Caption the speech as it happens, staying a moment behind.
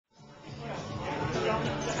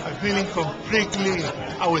I'm feeling completely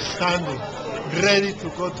outstanding, ready to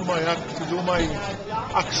go to to do my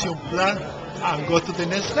action plan and go to the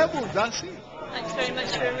next level. That's it. Thanks very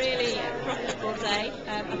much for a really profitable day.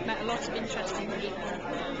 I've met a lot of interesting people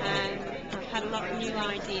and I've had a lot of new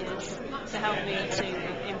ideas to help me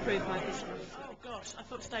to improve my business. Oh gosh, I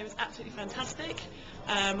thought today was absolutely fantastic.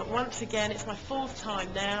 Once again, it's my fourth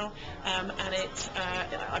time now, and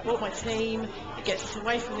I brought my team. It gets us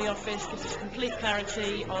away from the office, gives us complete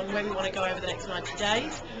clarity on where we want to go over the next 90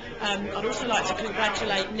 days. I'd also like to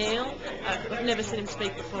congratulate Neil. I've never seen him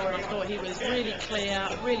speak before, and I thought he was really clear,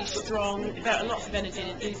 really strong, lots of energy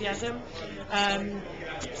and enthusiasm.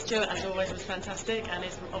 Stuart, as always, was fantastic, and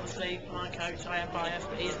is obviously my coach. I am biased,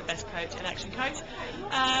 but he is the best coach in ActionCOACH.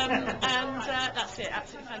 That's it.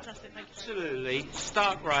 Absolutely fantastic. Thank you. Absolutely,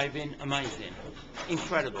 stark raving, amazing,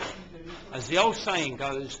 incredible. As the old saying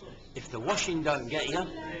goes, if the washing don't get you,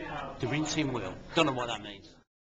 the rinsing will. Don't know what that means.